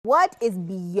what is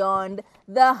beyond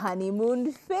the honeymoon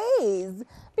phase?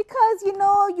 Because, you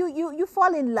know, you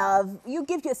fall in love, you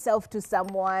give yourself to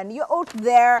someone, you're out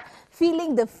there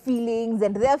feeling the feelings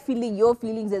and they're feeling your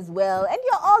feelings as well. And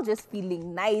you're all just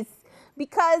feeling nice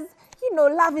because, you know,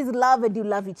 love is love and you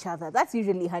love each other. That's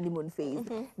usually honeymoon phase.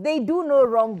 They do no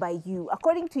wrong by you.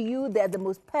 According to you, they're the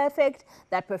most perfect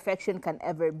that perfection can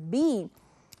ever be.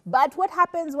 But what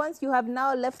happens once you have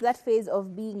now left that phase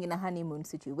of being in a honeymoon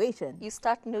situation? You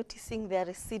start noticing their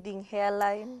receding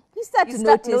hairline. You start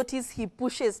to notice he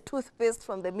pushes toothpaste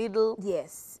from the middle.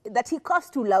 Yes. That he coughs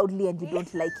too loudly and you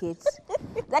don't like it.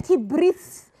 That he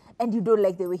breathes and you don't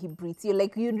like the way he breathes. You're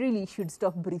like, you really should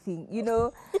stop breathing, you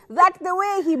know? That the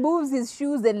way he moves his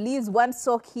shoes and leaves one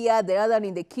sock here, the other one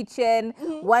in the kitchen,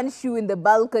 one shoe in the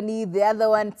balcony, the other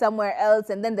one somewhere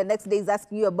else, and then the next day he's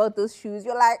asking you about those shoes.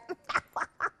 You're like...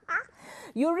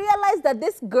 You realize that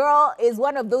this girl is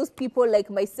one of those people like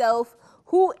myself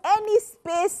who any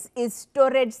space is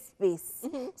storage space.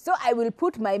 So I will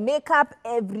put my makeup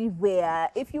everywhere.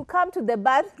 If you come to the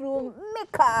bathroom,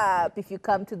 makeup. If you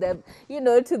come to the, you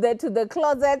know, to the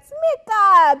closets,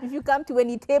 makeup. If you come to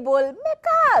any table,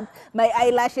 makeup. My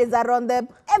eyelashes are on the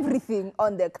everything,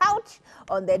 on the couch,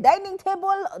 on the dining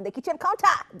table, on the kitchen counter.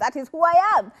 That is who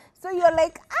I am. So you're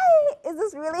like, is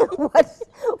this really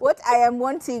what I am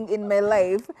wanting in my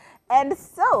life? And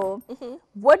so,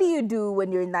 what do you do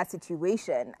when you're in that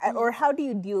situation? Or how do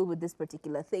you deal with this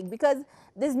particular thing? Because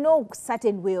there's no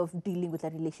certain way of dealing with a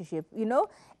relationship, you know?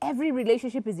 Every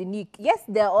relationship is unique. Yes,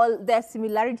 there are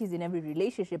similarities in every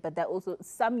relationship, but there are also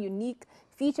some unique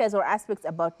features or aspects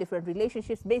about different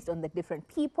relationships based on the different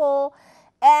people.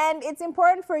 And it's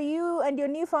important for you and your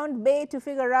newfound bae to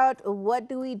figure out, what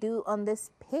do we do on this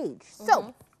page?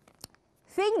 So,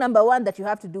 thing number one that you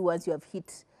have to do once you have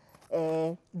hit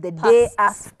the day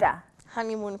after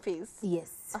honeymoon phase.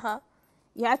 Yes.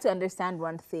 You have to understand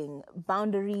one thing.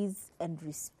 Boundaries and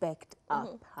respect are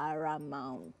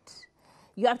paramount.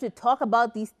 You have to talk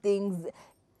about these things.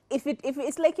 If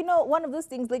it's like, you know, one of those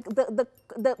things, like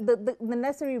the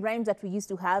nursery rhymes that we used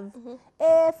to have,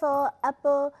 A for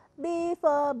apple, B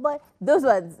for boy, those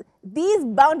ones. These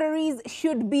boundaries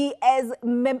should be as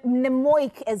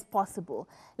mnemoic as possible,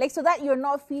 like so that you're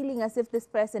not feeling as if this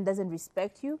person doesn't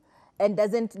respect you and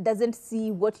doesn't see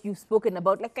what you've spoken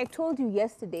about. Like I told you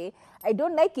yesterday, I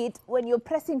don't like it when you're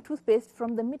pressing toothpaste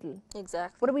from the middle.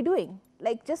 Exactly. What are we doing?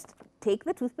 Like, just take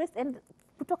the toothpaste and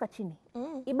kutoka chini.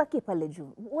 Ibaki pale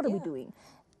juu. What are we doing?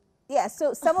 Yeah,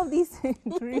 so some of these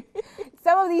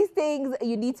things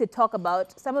you need to talk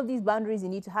about. Some of these boundaries you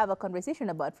need to have a conversation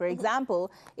about. For example,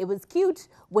 it was cute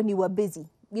when you were busy.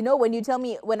 You know, when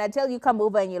I tell you come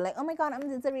over and you're like, oh my God,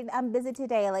 I'm busy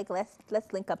today. Like,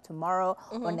 let's link up tomorrow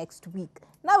or next week.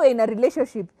 Now we're in a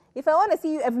relationship. If I want to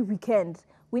see you every weekend,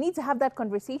 we need to have that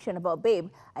conversation about, babe,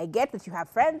 I get that you have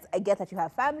friends, I get that you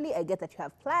have family, I get that you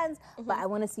have plans, but I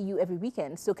want to see you every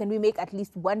weekend. So can we make at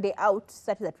least one day out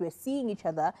such that we're seeing each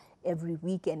other every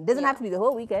weekend? Doesn't have to be the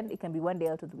whole weekend. It can be one day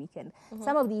out of the weekend.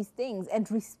 Some of these things,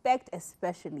 and respect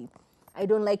especially. I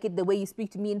don't like it the way you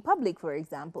speak to me in public, for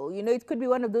example. You know, it could be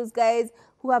one of those guys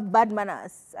who have bad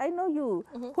manners. I know you.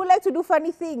 Who like to do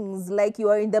funny things, like you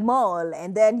are in the mall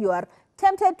and then you are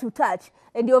tempted to touch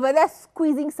and you're over there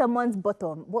squeezing someone's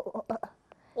bottom.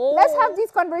 Let's have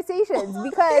these conversations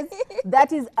because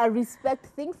that is a respect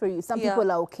thing for you. Some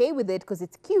people are okay with it because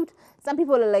it's cute. Some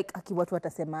people are like, aki watu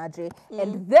watasemaje?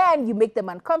 And then you make them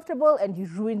uncomfortable and you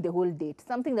ruin the whole date.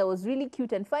 Something that was really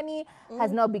cute and funny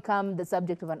has now become the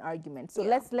subject of an argument. So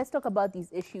let's talk about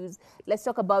these issues. Let's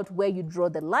talk about where you draw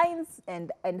the lines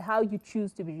and how you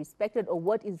choose to be respected, or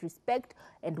what is respect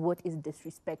and what is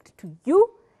disrespect to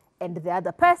you and the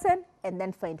other person, and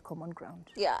then find common ground.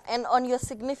 Yeah, and on your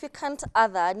significant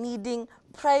other needing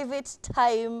private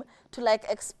time to like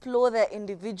explore their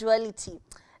individuality.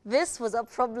 This was a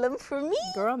problem for me.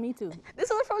 Girl, me too. This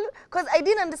was a problem because I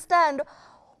didn't understand.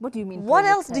 What do you mean? What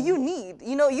else do you need?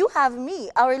 You know, you have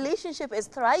me. Our relationship is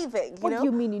thriving. What do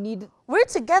you mean you need? We're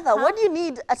together. What do you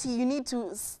need? Actually, you need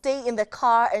to stay in the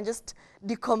car and just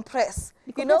decompress.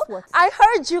 You know, what? I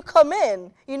heard you come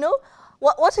in. You know,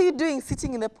 what are you doing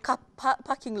sitting in the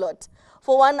parking lot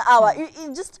for 1 hour?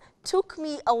 It just took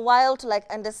me a while to like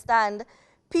understand.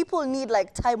 People need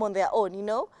like time on their own. You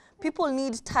know, people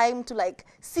need time to like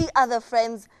see other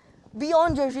friends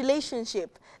beyond your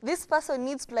relationship. This person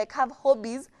needs to like have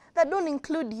hobbies that don't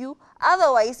include you.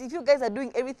 Otherwise, if you guys are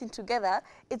doing everything together,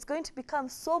 it's going to become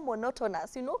so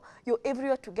monotonous. You know, you're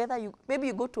everywhere together. Maybe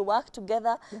you go to work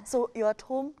together, so you're at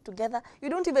home together. You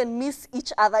don't even miss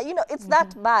each other. You know, it's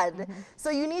that bad. So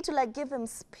you need to like give them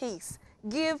space.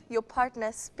 Give your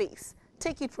partner space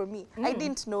take it from me. I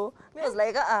didn't know. Me, I was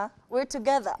like, we're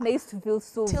together. And I used to feel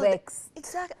so Till vexed.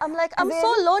 Exactly. I'm like, I'm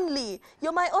so lonely.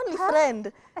 You're my only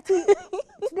friend. Ati,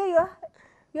 today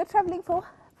you're traveling for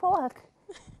work.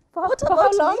 What for about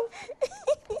how long?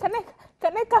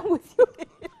 Can I come with you?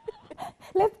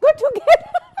 Let's go together.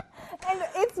 And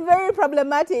it's very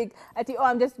problematic. Ati,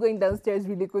 I'm just going downstairs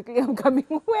really quickly. I'm coming.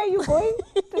 Where are you going?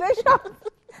 To the shop.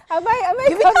 Am I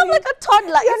You become like a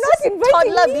toddler. You're It's not just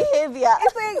toddler me. behavior.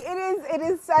 It's like it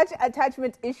is such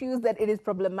attachment issues that it is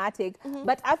problematic.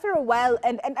 But after a while,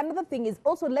 and another thing is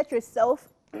also let yourself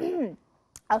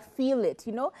feel it,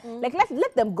 you know? Like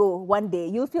let them go one day.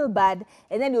 You'll feel bad,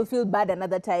 and then you'll feel bad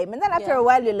another time. And then after a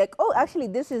while, you're like, oh, actually,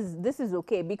 this is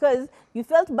okay. Because you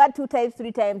felt bad 2 times,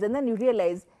 3 times, and then you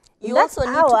realize You also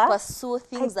need to pursue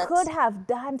things I could have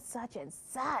done such and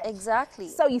such. Exactly.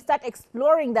 So you start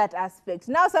exploring that aspect.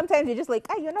 Now sometimes you're just like,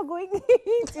 you're not going.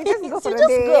 You just go for You a just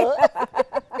day. go.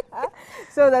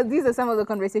 So these are some of the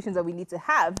conversations that we need to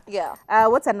have. Yeah.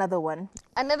 What's another one?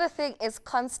 Another thing is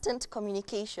constant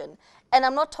communication. And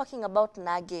I'm not talking about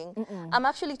nagging. I'm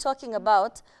actually talking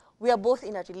about we are both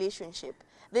in a relationship.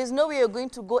 There's no way you're going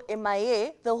to go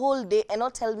MIA the whole day and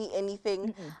not tell me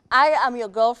anything. I am your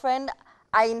girlfriend.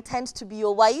 I intend to be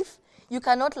your wife. You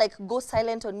cannot like go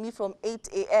silent on me from 8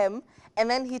 a.m. and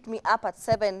then hit me up at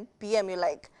 7 p.m. You're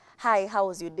like, hi, how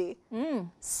was your day?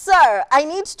 Sir, I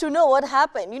need to know what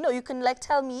happened. You know, you can like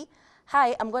tell me,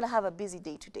 hi, I'm going to have a busy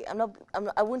day today.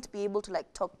 I won't be able to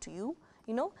like talk to you,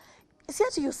 you know? See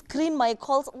how you screen my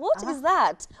calls? What is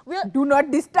that? Do not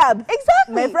disturb.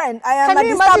 Exactly. My friend, I am Can a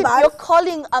you imagine disturber. you're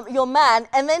calling your man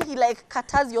and then he like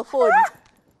cutters your phone?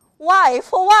 Why?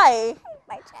 For why?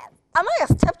 My child. Am I a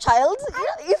stepchild?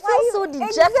 You feel so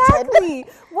dejected. Exactly.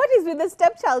 What is with the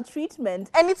stepchild treatment?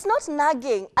 And it's not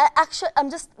nagging. I'm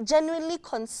just genuinely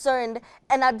concerned,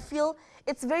 and I'd feel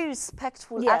it's very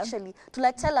respectful actually to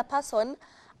like tell a person,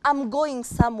 I'm going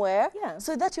somewhere,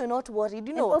 so that you're not worried.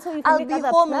 You know, also you can I'll make be other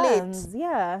home plans. late.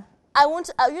 Yeah. I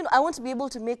won't be able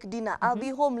to make dinner. I'll be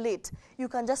home late. You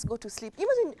can just go to sleep.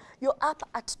 Imagine you're up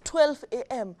at 12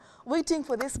 a.m. waiting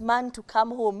for this man to come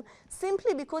home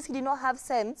simply because he did not have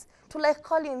sense to like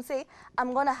call you and say,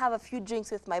 I'm going to have a few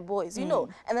drinks with my boys, you know,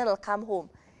 and then I'll come home.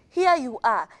 Here you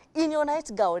are in your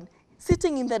nightgown,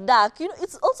 sitting in the dark. You know,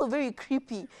 it's also very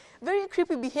creepy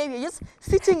behavior. Just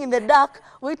sitting in the dark,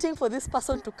 waiting for this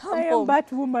person to come home. I am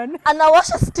Batwoman.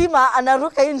 Anawasha steamer,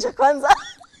 anaruka inje kwanza.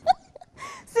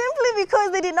 Simply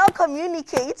because they did not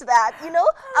communicate that, you know,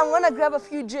 I'm going to grab a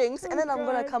few drinks and then I'm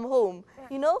going to come home,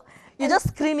 you know. You're just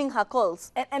screening her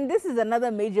calls. And this is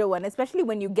another major one, especially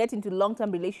when you get into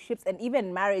long-term relationships and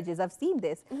even marriages. I've seen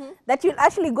this, that you'll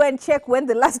actually go and check when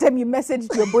the last time you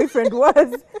messaged your boyfriend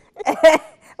was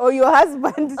or your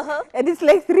husband. And it's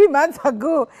like 3 months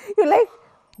ago. You're like,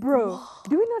 bro,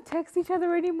 do we not text each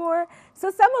other anymore?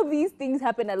 So some of these things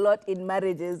happen a lot in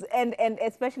marriages and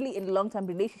especially in long-term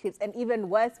relationships, and even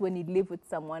worse when you live with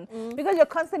someone because you're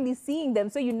constantly seeing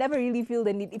them, so you never really feel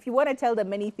the need. If you want to tell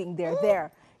them anything, they're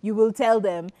there. You will tell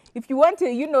them. If you want to,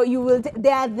 you know, you will.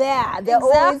 They are there. They're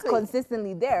always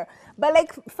consistently there. But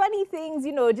like funny things,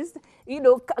 you know, just, you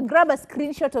know, grab a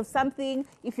screenshot of something.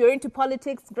 If you're into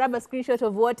politics, grab a screenshot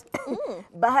of what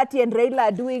Bahati and Raila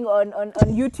are doing on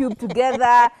YouTube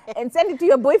together and send it to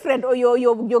your boyfriend or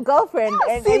your girlfriend.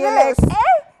 And you're like,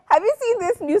 have you seen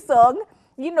this new song?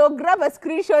 You know, grab a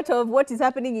screenshot of what is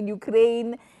happening in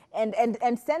Ukraine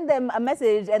and send them a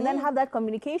message and then have that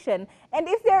communication. And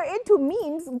if they're into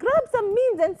memes, grab some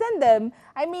memes and send them.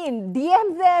 I mean,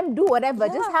 DM them, do whatever.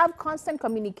 Just have constant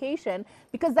communication,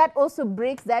 because that also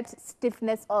breaks that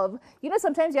stiffness of, you know,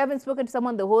 sometimes you haven't spoken to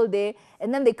someone the whole day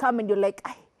and then they come and you're like,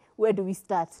 where do we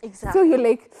start? Exactly. So you're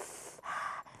like,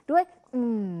 do I?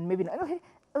 Maybe not. Okay.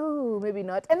 Oh, maybe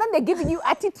not. And then they're giving you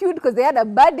attitude because they had a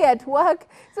bad day at work.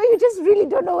 So you just really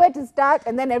don't know where to start.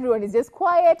 And then everyone is just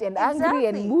quiet and angry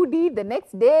and moody. The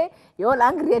next day, you're all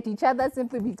angry at each other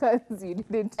simply because you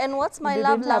didn't. And what's my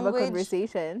love language? Have a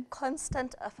conversation.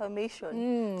 Constant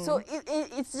affirmation. So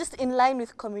it's just in line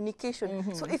with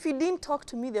communication. So if you didn't talk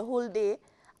to me the whole day,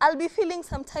 I'll be feeling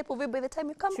some type of way by the time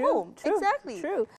you come home. True, exactly. True.